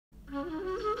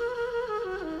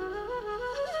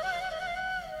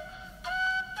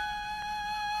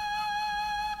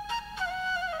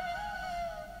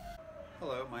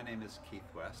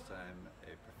West. I'm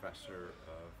a professor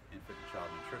of infant and child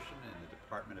nutrition in the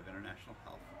Department of International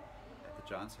Health at the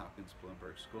Johns Hopkins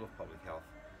Bloomberg School of Public Health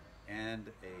and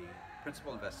a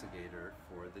principal investigator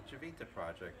for the JiVitA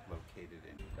project located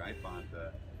in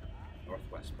Gaibandha,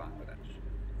 northwest Bangladesh.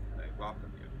 I welcome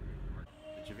you.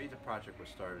 The JiVitA project was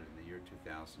started in the year 2000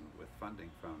 with funding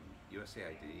from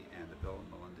USAID and the Bill and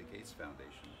Melinda Gates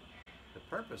Foundation. The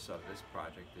purpose of this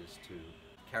project is to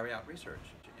carry out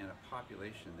research in a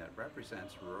population that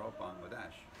represents rural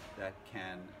Bangladesh that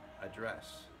can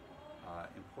address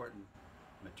important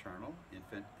maternal,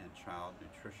 infant, and child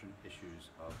nutrition issues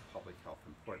of public health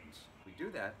importance. We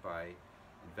do that by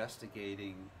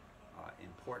investigating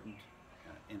important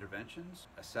interventions,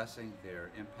 assessing their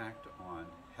impact on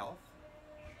health,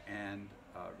 and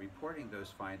reporting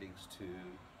those findings to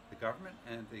the government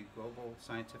and the global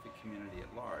scientific community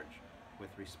at large with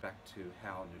respect to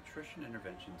how nutrition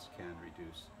interventions can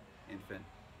reduce infant,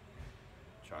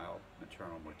 child,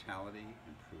 maternal mortality,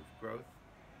 improve growth,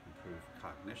 improve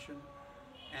cognition,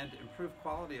 and improve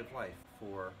quality of life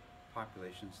for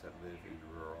populations that live in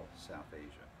rural South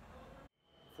Asia.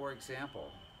 For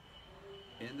example,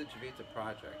 in the JiVitA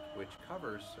project, which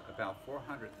covers about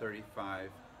 435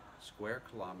 square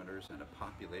kilometers and a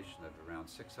population of around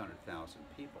 600,000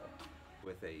 people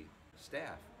with a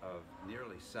staff of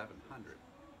nearly 700,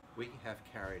 we have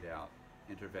carried out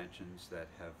interventions that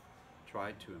have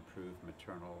tried to improve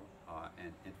maternal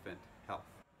and infant health,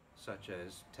 such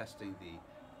as testing the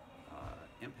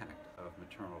impact of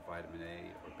maternal vitamin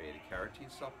A or beta-carotene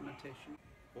supplementation,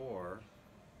 or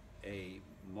a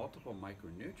multiple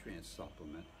micronutrient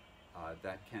supplement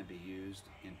that can be used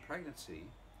in pregnancy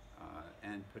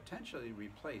and potentially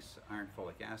replace iron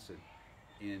folic acid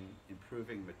in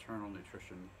improving maternal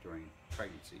nutrition during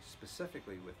pregnancy,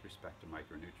 specifically with respect to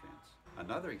micronutrients.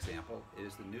 Another example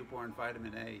is the newborn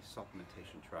vitamin A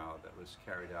supplementation trial that was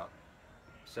carried out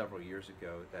several years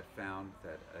ago that found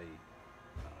that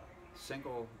a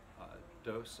single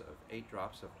dose of 8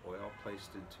 drops of oil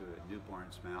placed into a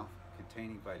newborn's mouth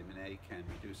containing vitamin A can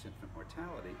reduce infant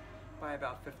mortality by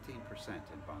about 15%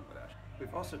 in Bangladesh.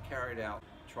 We've also carried out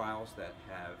trials that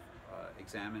have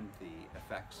examined the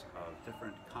effects of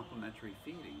different complementary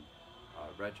feeding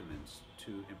regimens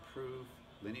to improve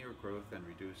linear growth and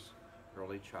reduce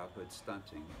early childhood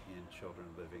stunting in children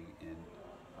living in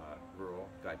rural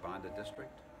Gaibandha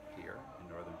District here in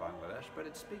northern Bangladesh, but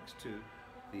it speaks to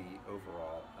the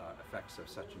overall effects of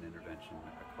such an intervention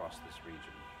across this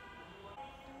region.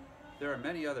 There are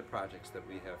many other projects that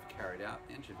we have carried out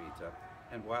in JiVitA,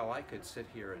 and while I could sit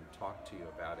here and talk to you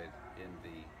about it in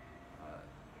the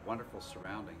wonderful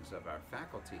surroundings of our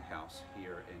faculty house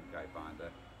here in Gaibandha,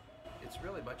 it's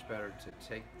really much better to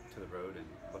take to the road and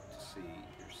look to see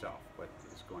yourself what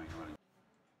is going on.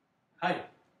 Hi,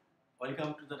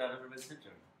 welcome to the Data Management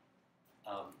Center.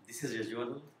 This is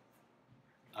Rajwal,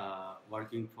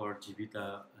 working for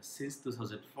JiVitA since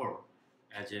 2004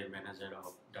 as a manager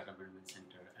of Data Management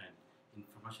Center and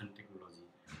Information Technology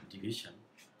Division,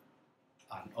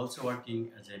 and also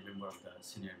working as a member of the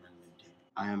senior management team.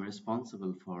 I am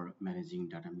responsible for managing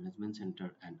Data Management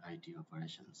Center and IT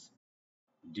operations.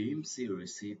 DMC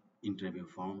receive interview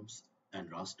forms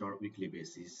and roster weekly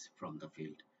basis from the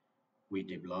field. We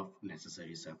develop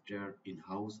necessary software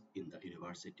in-house in the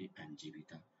university and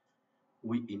JiVitA.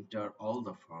 We enter all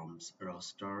the forms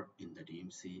roster in the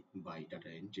DMC by data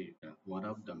entry. One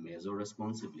of the major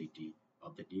responsibility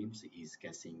of the DMC is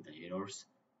catching the errors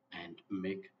and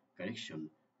make correction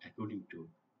according to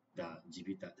the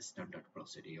JiVitA standard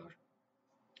procedure.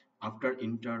 After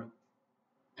enter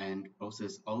and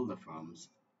process all the forms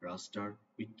roster,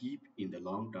 we keep in the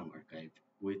long-term archive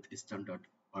with standard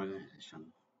organization.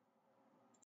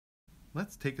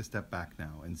 Let's take a step back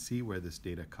now and see where this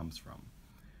data comes from.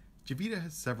 JiVitA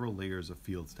has several layers of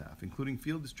field staff, including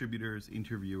field distributors,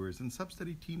 interviewers, and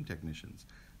sub-study team technicians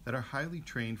that are highly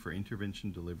trained for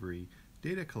intervention delivery,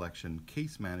 data collection,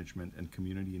 case management, and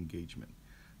community engagement.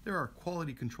 There are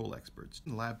quality control experts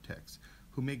and lab techs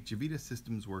who make JiVitA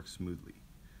systems work smoothly.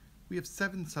 We have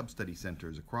 7 sub-study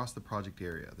centers across the project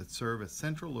area that serve as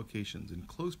central locations in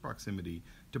close proximity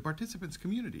to participants'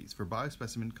 communities for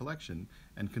biospecimen collection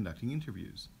and conducting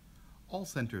interviews. All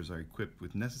centers are equipped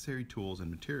with necessary tools and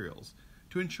materials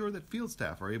to ensure that field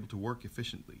staff are able to work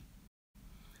efficiently.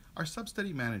 Our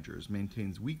sub-study managers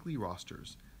maintain weekly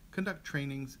rosters, conduct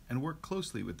trainings, and work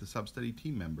closely with the sub-study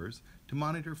team members to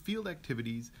monitor field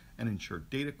activities and ensure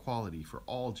data quality for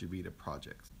all JiVitA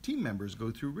projects. Team members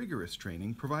go through rigorous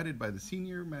training provided by the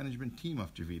senior management team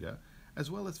of JiVitA, as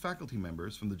well as faculty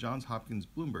members from the Johns Hopkins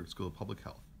Bloomberg School of Public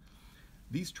Health.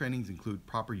 These trainings include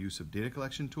proper use of data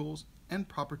collection tools and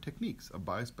proper techniques of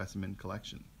biospecimen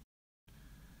collection.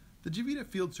 The JiVitA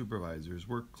field supervisors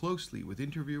work closely with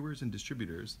interviewers and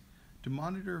distributors to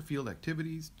monitor field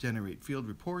activities, generate field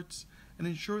reports, and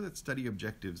ensure that study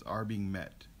objectives are being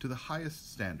met to the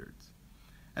highest standards.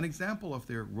 An example of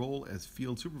their role as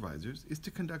field supervisors is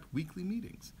to conduct weekly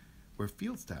meetings where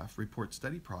field staff report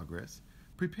study progress,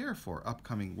 prepare for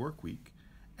upcoming work week,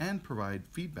 and provide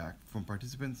feedback from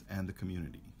participants and the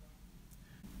community.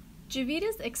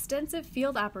 JiVitA's extensive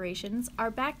field operations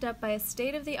are backed up by a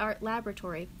state-of-the-art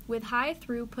laboratory with high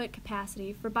throughput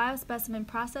capacity for biospecimen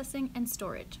processing and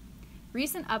storage.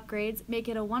 Recent upgrades make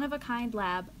it a one-of-a-kind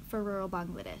lab for rural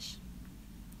Bangladesh.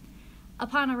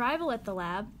 Upon arrival at the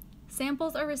lab,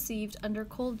 samples are received under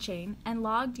cold chain and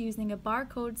logged using a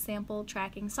barcode sample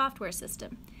tracking software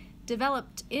system,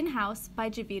 developed in-house by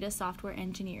JiVitA software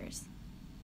engineers.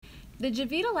 The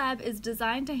JiVitA lab is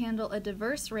designed to handle a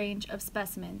diverse range of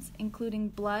specimens, including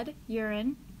blood,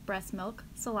 urine, breast milk,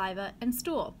 saliva, and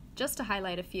stool, just to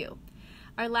highlight a few.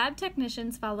 Our lab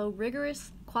technicians follow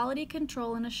rigorous quality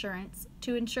control and assurance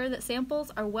to ensure that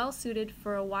samples are well suited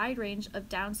for a wide range of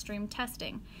downstream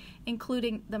testing,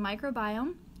 including the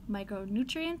microbiome,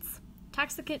 micronutrients,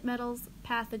 toxicant metals,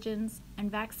 pathogens, and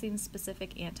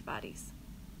vaccine-specific antibodies.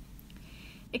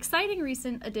 Exciting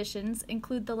recent additions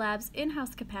include the lab's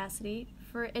in-house capacity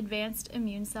for advanced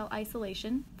immune cell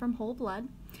isolation from whole blood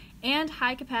and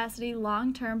high-capacity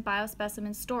long-term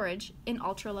biospecimen storage in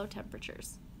ultra-low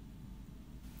temperatures.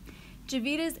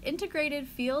 JiVitA's integrated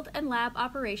field and lab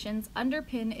operations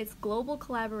underpin its global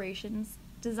collaborations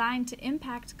designed to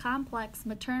impact complex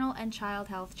maternal and child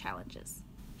health challenges.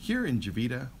 Here in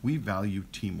JiVitA, we value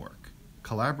teamwork,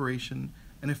 collaboration,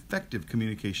 and effective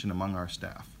communication among our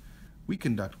staff. We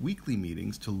conduct weekly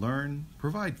meetings to learn,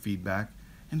 provide feedback,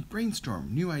 and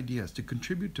brainstorm new ideas to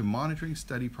contribute to monitoring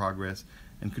study progress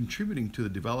and contributing to the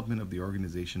development of the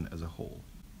organization as a whole.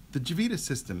 The JiVitA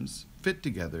systems fit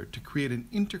together to create an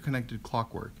interconnected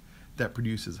clockwork that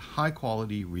produces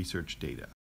high-quality research data.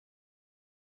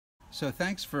 So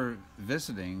thanks for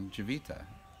visiting JiVitA.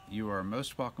 You are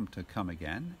most welcome to come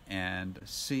again and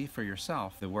see for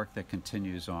yourself the work that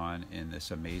continues on in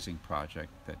this amazing project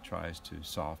that tries to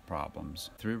solve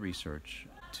problems through research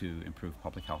to improve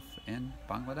public health in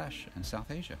Bangladesh and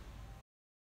South Asia.